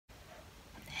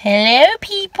Hello,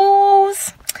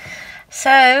 peoples.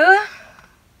 So,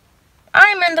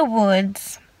 I'm in the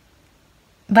woods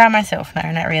by myself. No,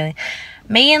 not really.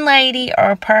 Me and Lady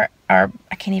are I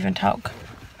can't even talk.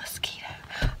 Mosquito.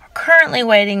 Are currently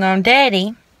waiting on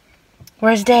Daddy.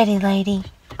 Where's Daddy, Lady?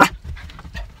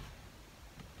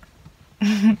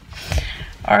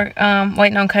 Or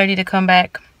waiting on Cody to come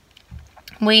back.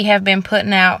 We have been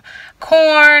putting out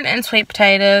corn and sweet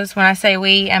potatoes. When I say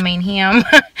we, I mean him.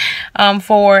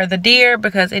 For the deer,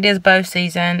 because it is bow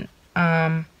season,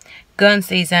 gun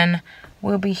season.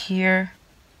 We'll be here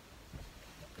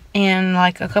in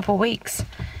like a couple weeks.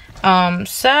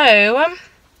 So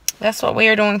that's what we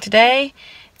are doing today.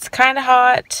 It's kind of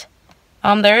hot.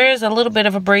 There is a little bit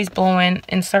of a breeze blowing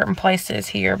in certain places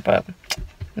here, but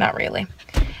not really.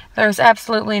 There's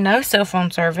absolutely no cell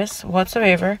phone service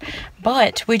whatsoever,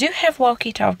 but we do have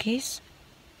walkie-talkies,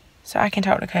 so I can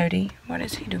talk to Cody. What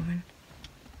is he doing?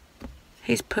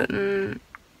 He's putting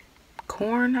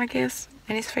corn, I guess,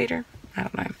 in his feeder. I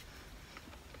don't know.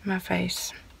 My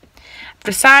face. I've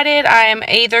decided I am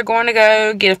either going to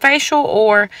go get a facial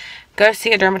or go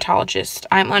see a dermatologist.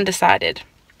 I'm undecided.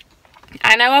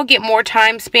 I know I'll get more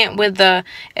time spent with the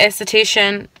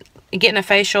esthetician getting a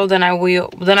facial than I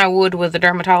would with the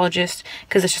dermatologist,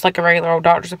 because it's just like a regular old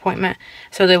doctor's appointment.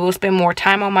 So they will spend more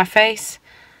time on my face.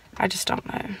 I just don't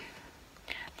know.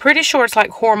 Pretty sure it's like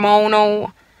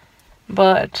hormonal,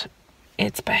 but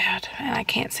it's bad and I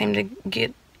can't seem to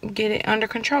get it under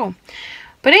control.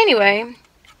 But anyway,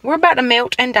 we're about to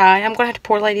melt and die. I'm gonna have to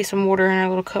pour Lady some water in her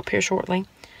little cup here shortly.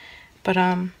 But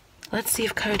let's see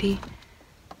if Cody,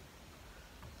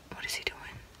 what is he doing?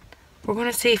 We're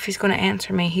gonna see if he's gonna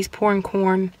answer me. He's pouring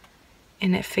corn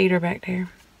in that feeder back there.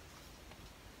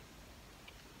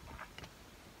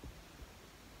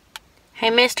 Hey,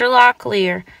 Mr.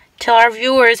 Locklear, tell our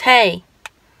viewers, hey.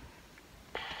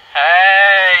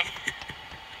 Hey.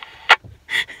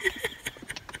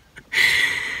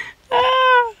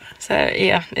 So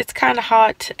yeah, it's kind of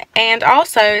hot, and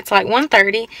also it's like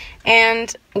 1:30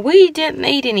 and we didn't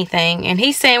eat anything, and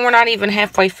he's saying we're not even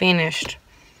halfway finished.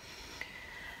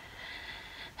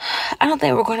 I don't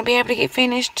think we're going to be able to get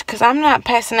finished because I'm not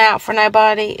passing out for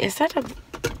nobody. Is that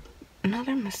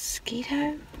another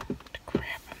mosquito?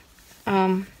 Crap.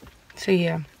 So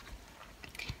yeah,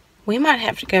 we might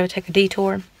have to go take a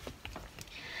detour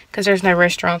because there's no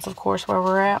restaurants, of course, where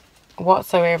we're at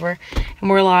whatsoever, and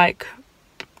we're like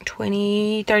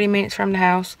 20-30 minutes from the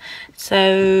house.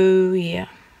 So yeah,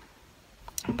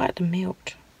 I'm about to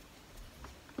melt.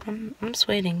 I'm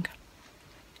sweating.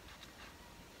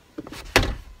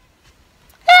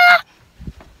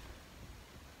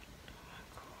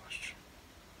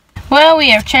 Well, we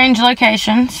have changed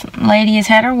locations. Lady has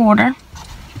had her water.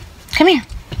 Come here.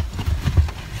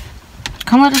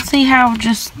 Come let us see how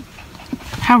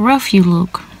rough you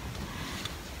look.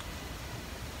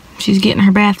 She's getting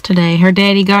her bath today. Her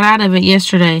daddy got out of it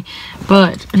yesterday,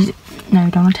 but no,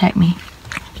 don't attack me.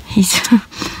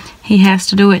 He has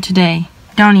to do it today.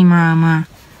 Don't he, Mama?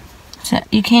 So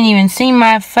you can't even see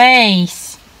my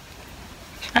face.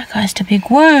 I got a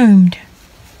big wound.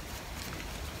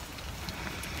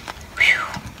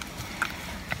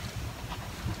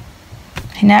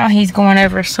 Now he's going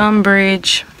over some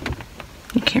bridge.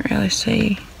 You can't really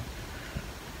see.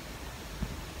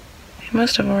 He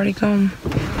must have already gone.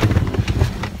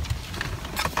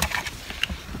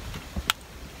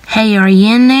 Hey, are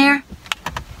you in there?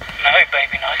 No,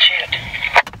 baby, not yet.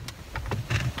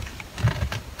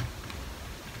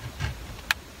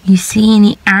 You see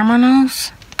any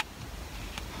animals?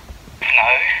 No.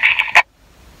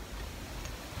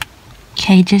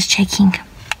 Okay, just checking.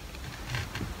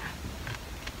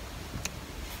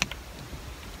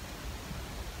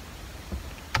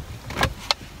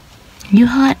 You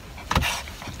hot?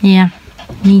 Yeah,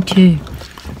 me too.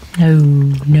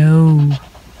 No.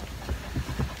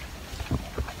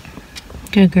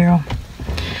 Good girl.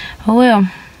 Oh well,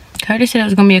 Cody said it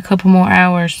was going to be a couple more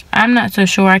hours. I'm not so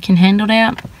sure I can handle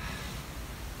that.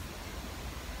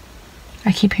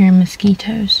 I keep hearing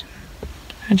mosquitoes.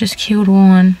 I just killed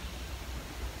one.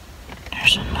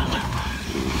 There's another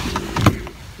one.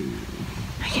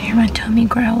 I can hear my tummy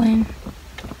growling.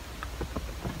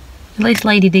 At least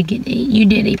Lady did get to eat. You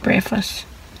did eat breakfast.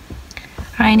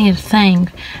 I ain't eat a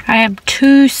thing. I have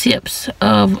 2 sips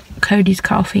of Cody's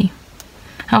coffee.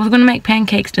 I was going to make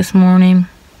pancakes this morning.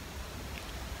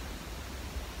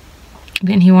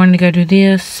 Then he wanted to go do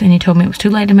this, and he told me it was too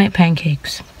late to make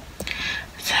pancakes.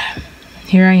 So,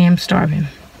 here I am starving.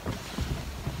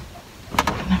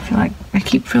 I feel like I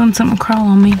keep feeling something crawl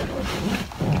on me.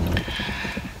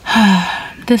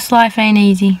 This life ain't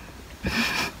easy.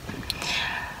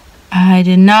 I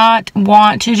did not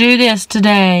want to do this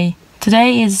today.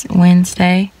 Today is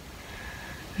Wednesday.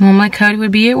 Normally Cody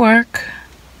would be at work,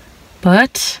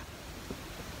 but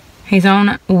he's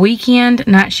on weekend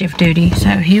night shift duty,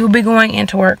 so he will be going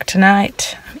into work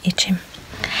tonight. I'm itching.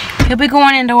 He'll be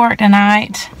going into work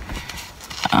tonight,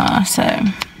 so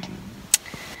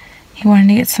he wanted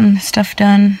to get some stuff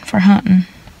done for hunting.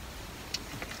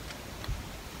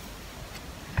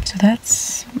 So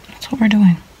that's what we're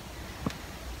doing.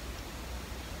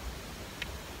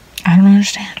 I don't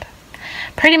understand.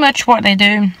 Pretty much what they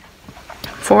do,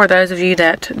 for those of you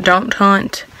that don't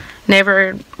hunt,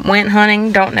 never went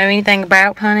hunting, don't know anything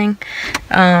about hunting,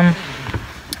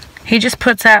 he just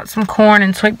puts out some corn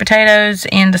and sweet potatoes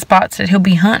in the spots that he'll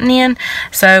be hunting in.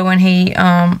 So when he,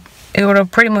 it will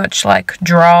pretty much like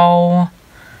draw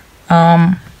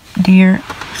deer.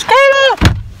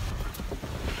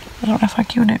 I don't know if I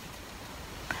killed it.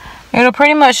 It'll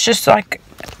pretty much just like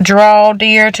draw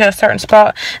deer to a certain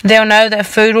spot. They'll know that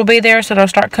food will be there, so they'll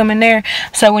start coming there.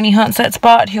 So when he hunts that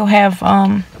spot, he'll have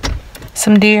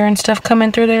some deer and stuff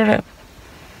coming through there. To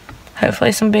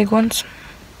hopefully some big ones.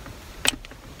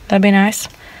 That'd be nice.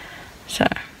 So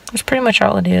that's pretty much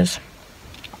all it is.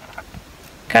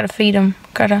 Gotta feed them.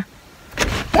 Gotta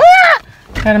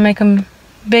make them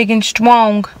big and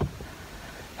strong.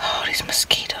 Oh, these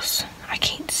mosquitoes. I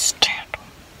can't stand them.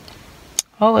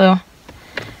 Oh well.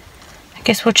 I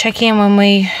guess we'll check in when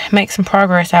we make some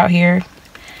progress out here.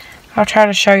 I'll try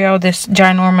to show y'all this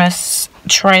ginormous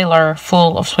trailer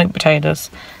full of sweet potatoes.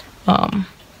 I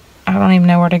don't even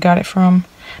know where they got it from,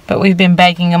 but we've been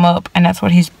bagging them up, and that's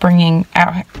what he's bringing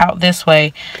out this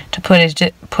way to put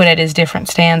at his different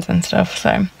stands and stuff.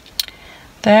 So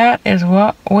that is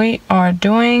what we are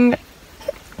doing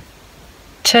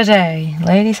today.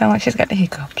 Lady sounds like she's got the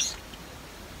hiccups.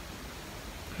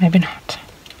 Maybe not.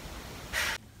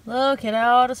 Look at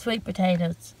all the sweet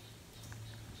potatoes.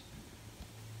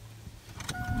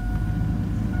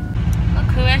 Look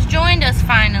who has joined us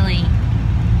finally.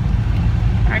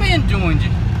 Ben joined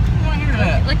you.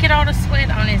 Look at all the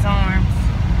sweat on his arms.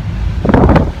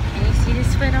 Can you see the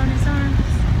sweat on his arms?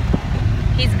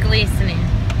 He's glistening.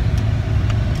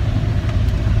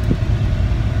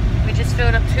 We just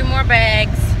filled up 2 more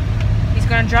bags. He's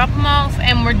gonna drop them off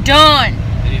and we're done.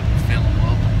 They didn't fill them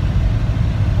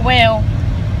up. Well,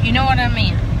 you know what I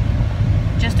mean.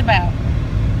 Just about.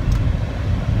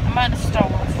 I'm about to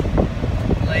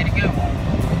starve. Lady go.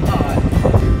 Alright.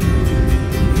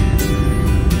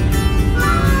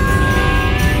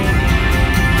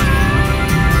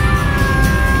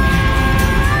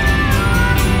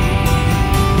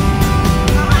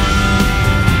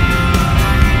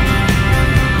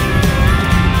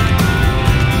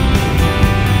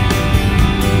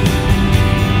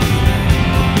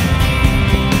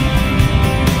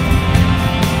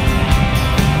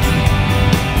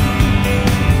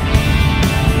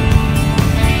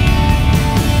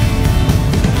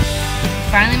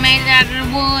 Finally made it out of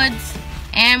the woods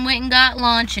and went and got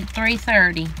lunch at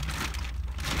 3:30.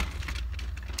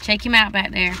 Check him out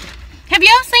back there. Have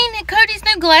y'all seen Cody's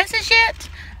new glasses yet?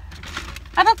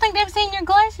 I don't think they've seen your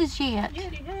glasses yet. Yeah,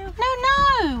 they have.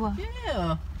 No.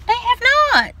 Yeah. They have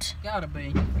not. Gotta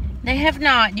be. They have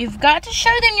not. You've got to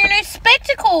show them your new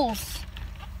spectacles.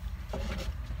 I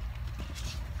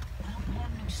don't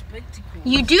have no spectacles.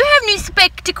 You do have new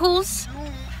spectacles.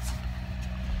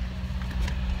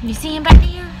 You see him back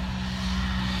here?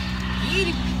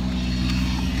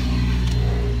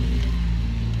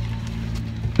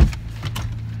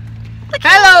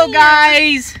 Hello,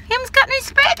 guys. Him's got new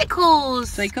spectacles.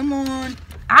 Say, come on.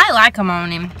 I like them on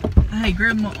him. Hey,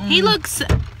 grab my arm. He looks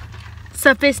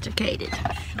sophisticated.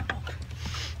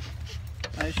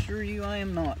 I assure you I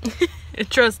am not.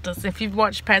 Trust us. If you've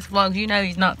watched past vlogs, you know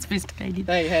he's not sophisticated.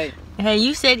 Hey. Hey,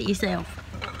 you said it yourself.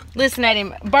 Listen at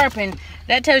him burping.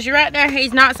 That tells you right there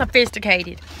he's not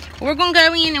sophisticated. We're going to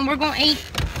go in and we're going to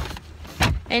eat.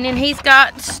 And then he's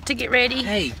got to get ready.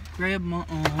 Hey, grab my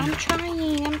arm. I'm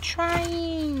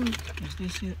trying. Is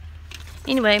this it?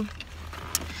 Anyway,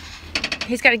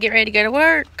 he's got to get ready to go to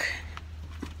work.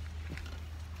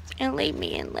 And leave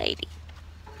me in, lady.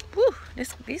 Whew,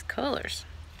 these colors.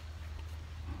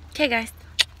 Okay, guys.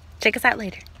 Check us out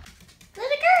later.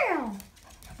 Little girl.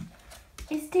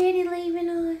 Is Daddy leaving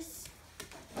us?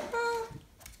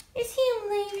 Is him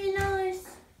leaving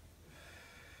us?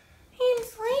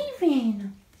 Him's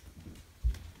leaving.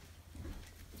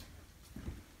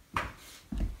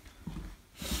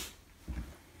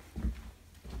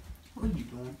 What are you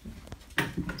doing?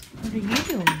 What are you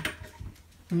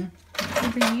doing?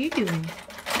 What are you doing?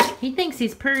 He thinks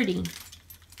he's pretty.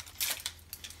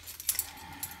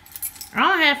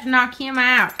 I'll have to knock him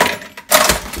out.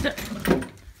 You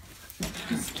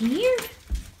scared?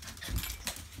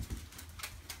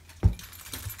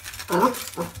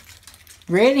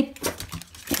 Ready?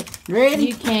 Ready?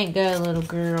 You can't go, little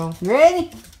girl.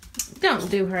 Ready?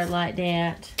 Don't do her like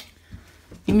that.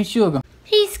 Give me sugar.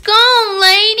 He's gone,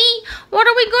 lady. What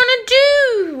are we gonna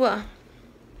do?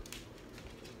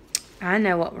 I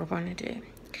know what we're gonna do.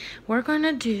 We're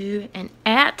gonna do an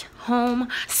at-home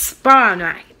spa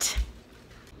night.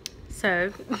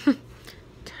 So,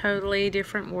 totally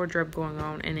different wardrobe going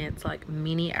on, and it's like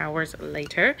many hours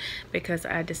later because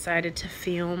I decided to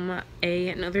film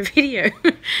another video.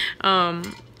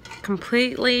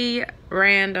 Completely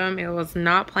random. It was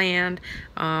not planned.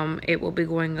 It will be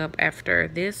going up after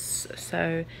this,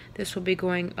 so this will be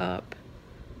going up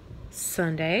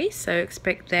Sunday, so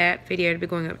expect that video to be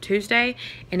going up Tuesday,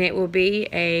 and it will be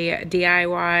a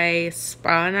DIY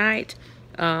spa night,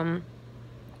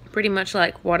 pretty much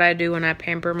like what I do when I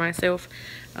pamper myself.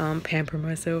 As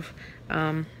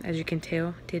you can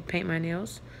tell, did paint my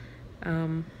nails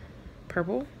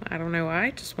purple. I don't know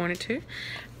why, just wanted to.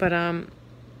 But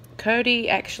Cody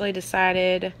actually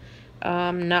decided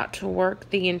not to work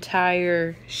the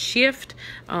entire shift.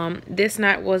 This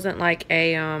night wasn't like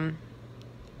a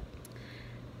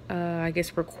I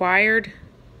guess required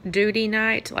duty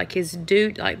night. Like his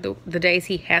like the days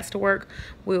he has to work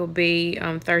will be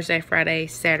Thursday, Friday,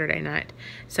 Saturday night.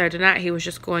 So tonight he was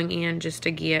just going in just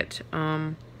to get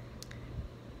I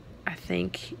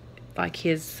think like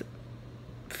his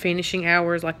finishing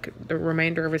hours, like the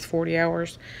remainder of his 40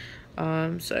 hours.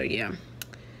 So yeah,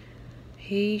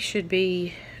 he should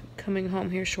be coming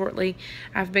home here shortly.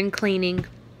 I've been cleaning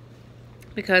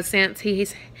because since he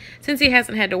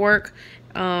hasn't had to work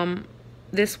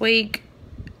this week,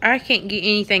 I can't get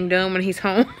anything done when he's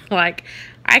home. Like,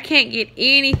 I can't get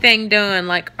anything done.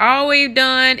 Like, all we've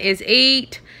done is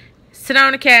eat, sit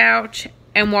on the couch,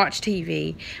 and watch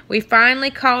TV. We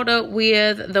finally caught up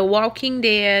with The Walking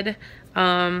Dead.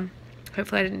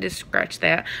 Hopefully I didn't just scratch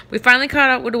that. We finally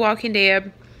caught up with The Walking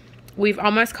Dead. We've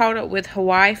almost caught up with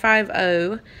Hawaii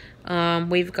Five-0.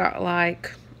 We've got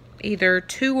like either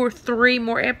 2 or 3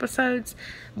 more episodes.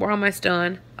 We're almost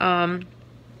done.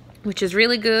 Which is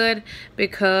really good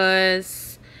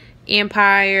because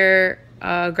Empire,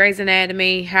 Grey's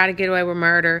Anatomy, How to Get Away with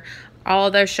Murder, all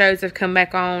of those shows have come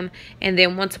back on. And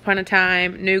then Once Upon a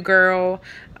Time, New Girl,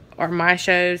 are my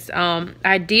shows.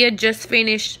 I did just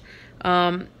finish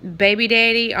Baby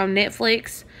Daddy on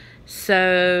Netflix.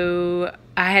 So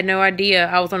I had no idea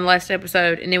I was on the last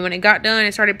episode. And then when it got done,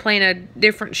 it started playing a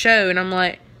different show. And I'm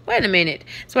like, wait a minute.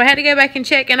 So I had to go back and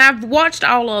check, and I've watched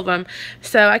all of them.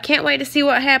 So I can't wait to see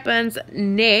what happens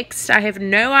next. I have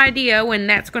no idea when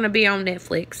that's going to be on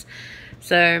Netflix.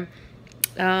 So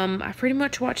I pretty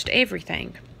much watched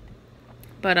everything.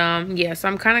 But yes,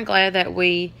 I'm kind of glad that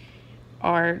we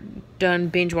are done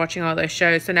binge watching all those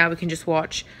shows. So now we can just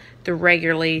watch the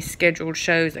regularly scheduled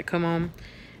shows that come on.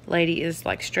 Lady is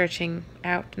like stretching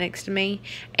out next to me.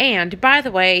 And by the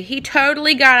way, he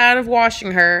totally got out of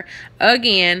washing her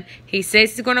again. He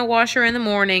says he's going to wash her in the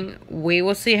morning. We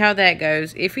will see how that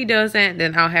goes. If he doesn't,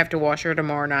 then I'll have to wash her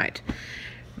tomorrow night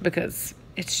because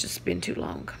it's just been too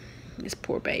long. This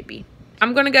poor baby.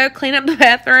 I'm going to go clean up the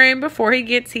bathroom before he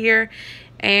gets here,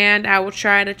 and I will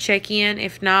try to check in.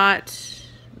 If not,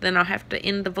 then I'll have to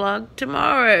end the vlog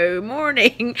tomorrow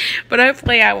morning. But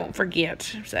hopefully I won't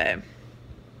forget. So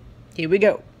here we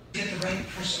go.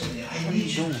 What are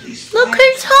you doing? Look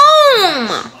who's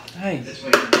home. Hey,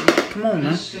 come on,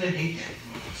 man.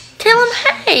 Tell him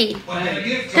hey.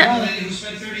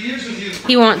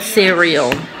 He wants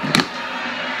cereal.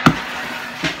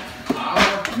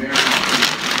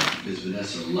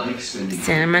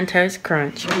 Cinnamon Toast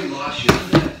Crunch.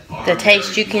 The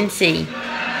taste you can see.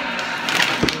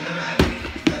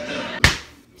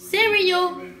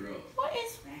 Cereal.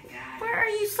 Where are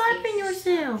you slapping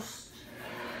yourself?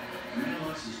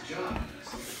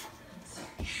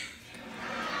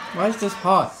 Why is this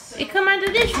hot? It come out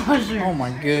the dishwasher. Oh my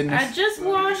goodness. I just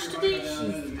washed the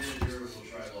dishes.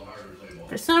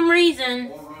 For some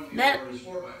reason, that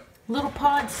little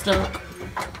pod stuck.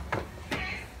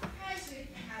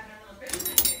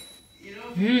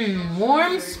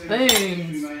 Warm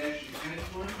spoons.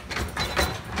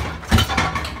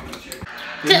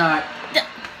 Good night.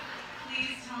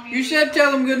 You said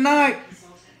tell him good night.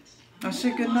 I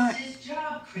said good night.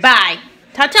 Bye.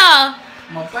 Ta-ta.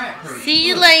 My back hurts. See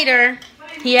you later.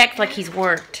 He acts like he's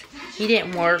worked. He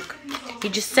didn't work. He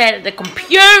just sat at the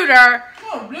computer.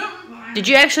 Did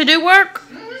you actually do work?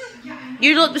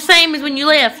 You look the same as when you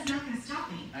left.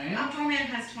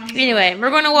 Anyway, we're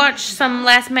going to watch some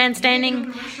Last Man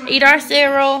Standing, eat our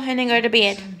cereal, and then go to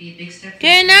bed.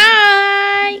 Good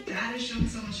night.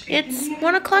 It's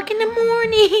 1 o'clock in the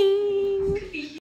morning.